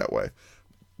Agents that way.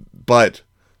 But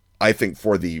I think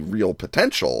for the real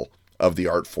potential of the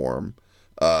art form,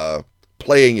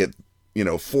 playing it,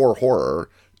 for horror,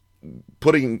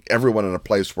 putting everyone in a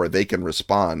place where they can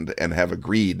respond and have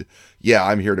agreed, yeah,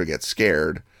 I'm here to get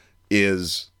scared,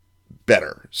 is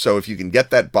better. So if you can get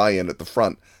that buy-in at the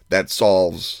front, that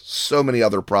solves so many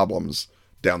other problems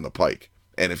down the pike.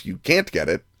 And if you can't get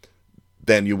it,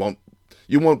 then you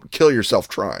won't kill yourself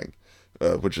trying,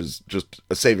 which is just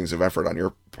a savings of effort on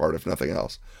your part, if nothing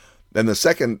else. Then the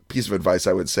second piece of advice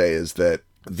I would say is that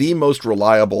the most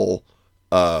reliable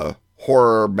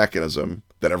horror mechanism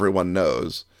that everyone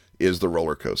knows is the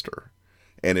roller coaster.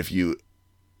 And if you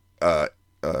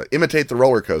imitate the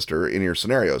roller coaster in your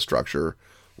scenario structure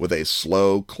with a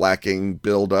slow clacking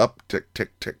build up, tick,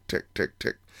 tick, tick, tick, tick,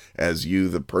 tick, as you,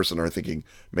 the person, are thinking,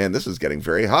 man, this is getting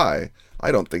very high.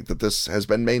 I don't think that this has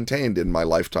been maintained in my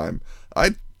lifetime.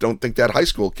 I don't think that high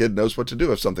school kid knows what to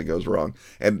do if something goes wrong,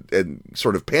 and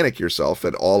sort of panic yourself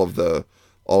at all of the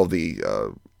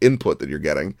input that you're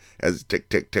getting as tick,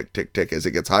 tick, tick, tick, tick, as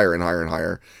it gets higher and higher and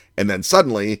higher. And then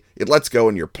suddenly it lets go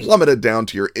and you're plummeted down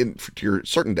to your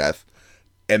certain death.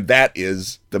 And that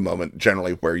is the moment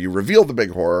generally where you reveal the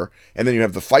big horror, and then you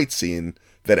have the fight scene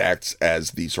that acts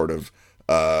as the sort of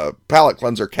palate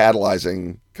cleanser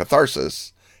catalyzing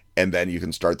catharsis, and then you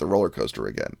can start the roller coaster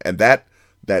again. And that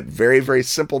very, very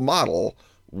simple model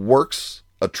works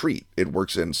a treat. It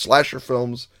works in slasher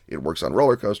films, it works on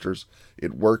roller coasters,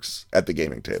 it works at the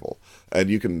gaming table. And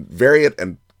you can vary it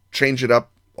and change it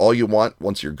up all you want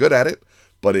once you're good at it,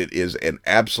 but it is an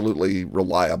absolutely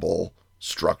reliable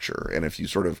structure. And if you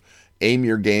sort of aim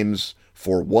your games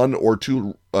for 1 or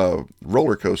 2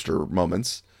 roller coaster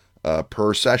moments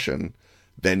per session,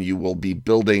 then you will be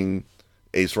building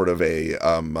a sort of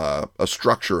a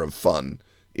structure of fun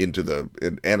and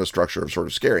a structure of sort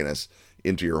of scariness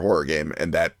into your horror game.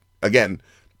 And that, again,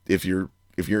 if you're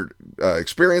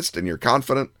experienced and you're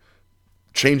confident,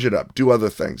 change it up, do other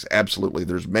things. Absolutely,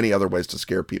 there's many other ways to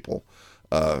scare people.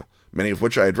 Many of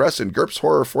which I address in GURPS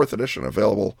Horror 4th Edition,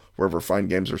 available wherever fine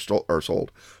games are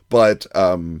sold. But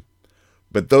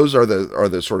those are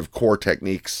the sort of core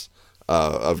techniques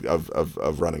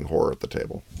of running horror at the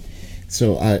table.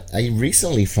 So I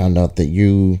recently found out that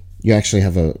you actually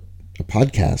have a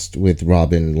podcast with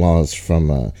Robin Laws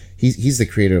from he's the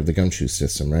creator of the Gumshoe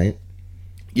System, right?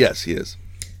 Yes, he is.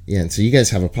 Yeah, and so you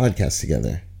guys have a podcast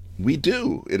together. We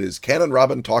do. It is Ken and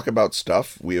Robin Talk About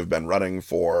Stuff. We have been running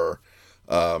for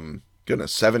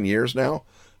 7 years now.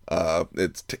 So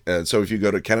if you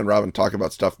go to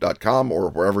kenandrobintalkaboutstuff.com or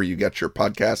wherever you get your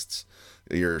podcasts,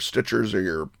 your Stitchers or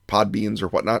your Podbeans or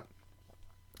whatnot,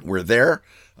 we're there.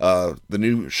 The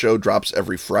new show drops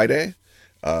every Friday.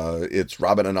 It's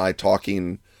Robin and I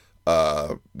talking.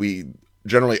 We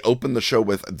generally open the show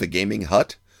with The Gaming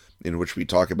Hut, in which we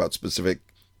talk about specific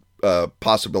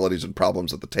possibilities and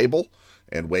problems at the table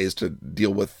and ways to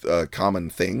deal with common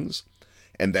things.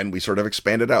 And then we sort of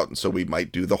expand it out. And so we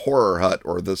might do the horror hut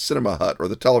or the cinema hut or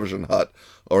the television hut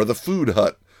or the food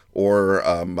hut or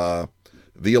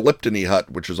the Elliptony hut,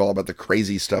 which is all about the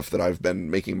crazy stuff that I've been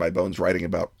making my bones writing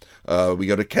about. We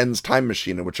go to Ken's Time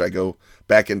Machine, in which I go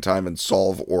back in time and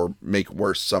solve or make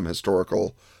worse some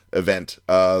historical event.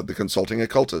 The Consulting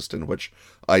Occultist, in which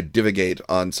I divagate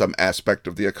on some aspect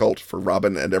of the occult for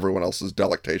Robin and everyone else's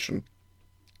delectation.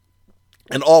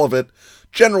 And all of it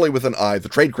generally with an eye, the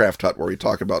Tradecraft Hut, where we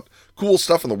talk about cool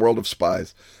stuff in the world of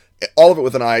spies. All of it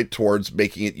with an eye towards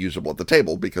making it usable at the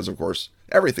table, because, of course,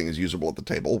 everything is usable at the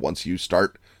table once you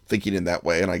start thinking in that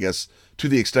way. And I guess to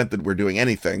the extent that we're doing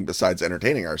anything besides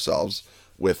entertaining ourselves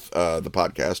with the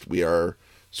podcast, we are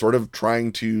sort of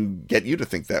trying to get you to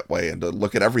think that way and to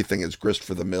look at everything as grist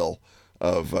for the mill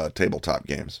of tabletop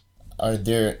games. Are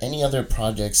there any other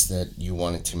projects that you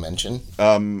wanted to mention?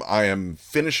 I am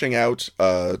finishing out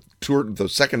the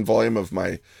second volume of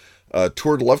my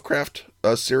Toured Lovecraft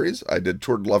series. I did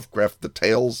Toured Lovecraft The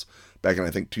Tales back in,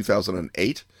 I think,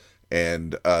 2008,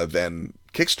 and then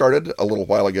kickstarted a little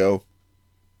while ago.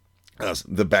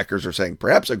 The backers are saying,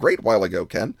 perhaps a great while ago,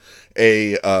 Ken,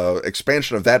 a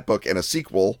expansion of that book and a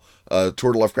sequel,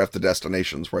 Toured Lovecraft The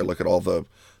Destinations, where I look at all the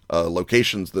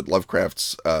locations that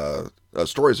Lovecraft's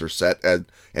stories are set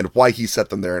and why he set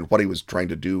them there and what he was trying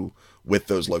to do with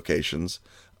those locations.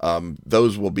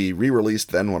 Those will be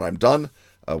re-released then when I'm done,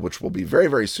 which will be very,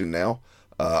 very soon now.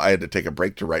 I had to take a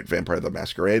break to write Vampire the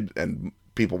Masquerade, and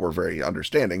people were very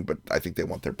understanding, but I think they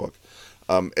want their book.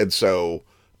 And so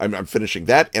I'm finishing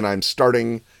that, and I'm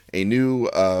starting a new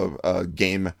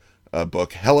game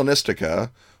book, Hellenistica,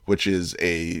 which is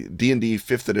a D&D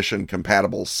 5th edition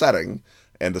compatible setting,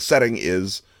 and the setting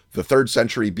is the 3rd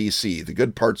century BC, the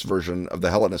good parts version of the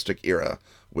Hellenistic era,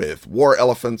 with war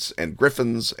elephants and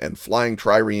griffins and flying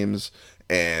triremes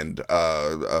and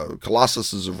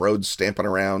colossuses of Rhodes stamping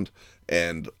around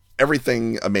and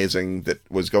everything amazing that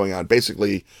was going on.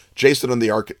 Basically, Jason and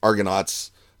the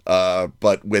Argonauts,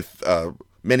 but with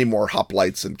many more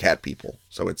hoplites and cat people.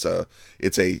 So it's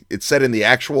set in the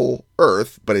actual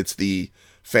Earth, but it's the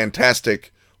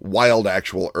fantastic, wild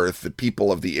actual Earth that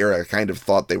people of the era kind of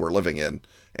thought they were living in.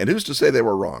 And who's to say they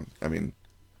were wrong? I mean,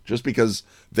 just because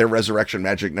their resurrection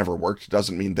magic never worked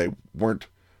doesn't mean they weren't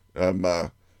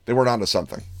onto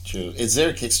something. True. Is there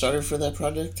a Kickstarter for that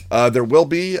project? There will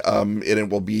be, and it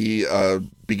will be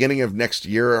beginning of next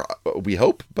year, we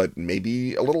hope, but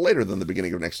maybe a little later than the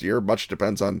beginning of next year. Much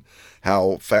depends on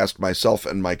how fast myself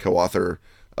and my co-author,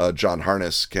 John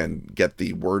Harness, can get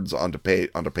the words onto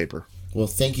paper. Well,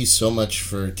 thank you so much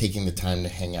for taking the time to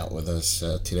hang out with us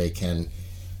today, Ken.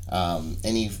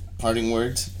 Any parting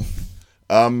words?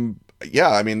 Yeah,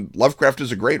 I mean, Lovecraft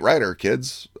is a great writer,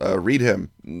 kids. Read him.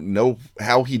 Know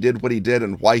how he did what he did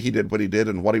and why he did what he did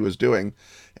and what he was doing.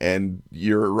 And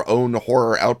your own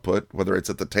horror output, whether it's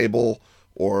at the table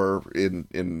or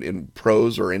in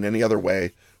prose or in any other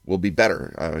way will be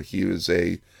better. He was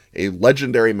a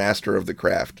legendary master of the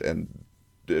craft, and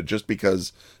just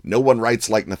because no one writes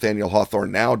like Nathaniel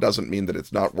Hawthorne now doesn't mean that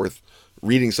it's not worth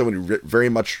reading someone who very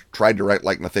much tried to write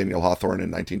like Nathaniel Hawthorne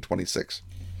in 1926.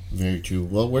 Very true.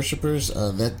 Well, worshippers,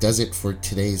 that does it for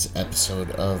today's episode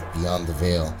of Beyond the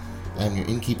Veil. I'm your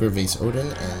innkeeper, Vase Odin,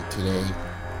 and today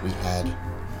we had...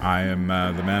 I am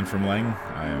the man from Lang.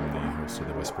 I am the host of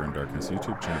the Whisper in Darkness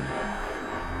YouTube channel.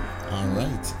 All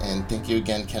right, and thank you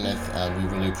again, Kenneth. We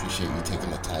really appreciate you taking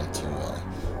the time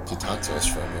to talk to us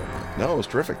for a moment. No, it was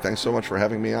terrific. Thanks so much for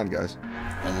having me on, guys.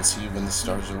 And we'll see you when the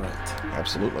stars are right.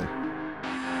 Absolutely.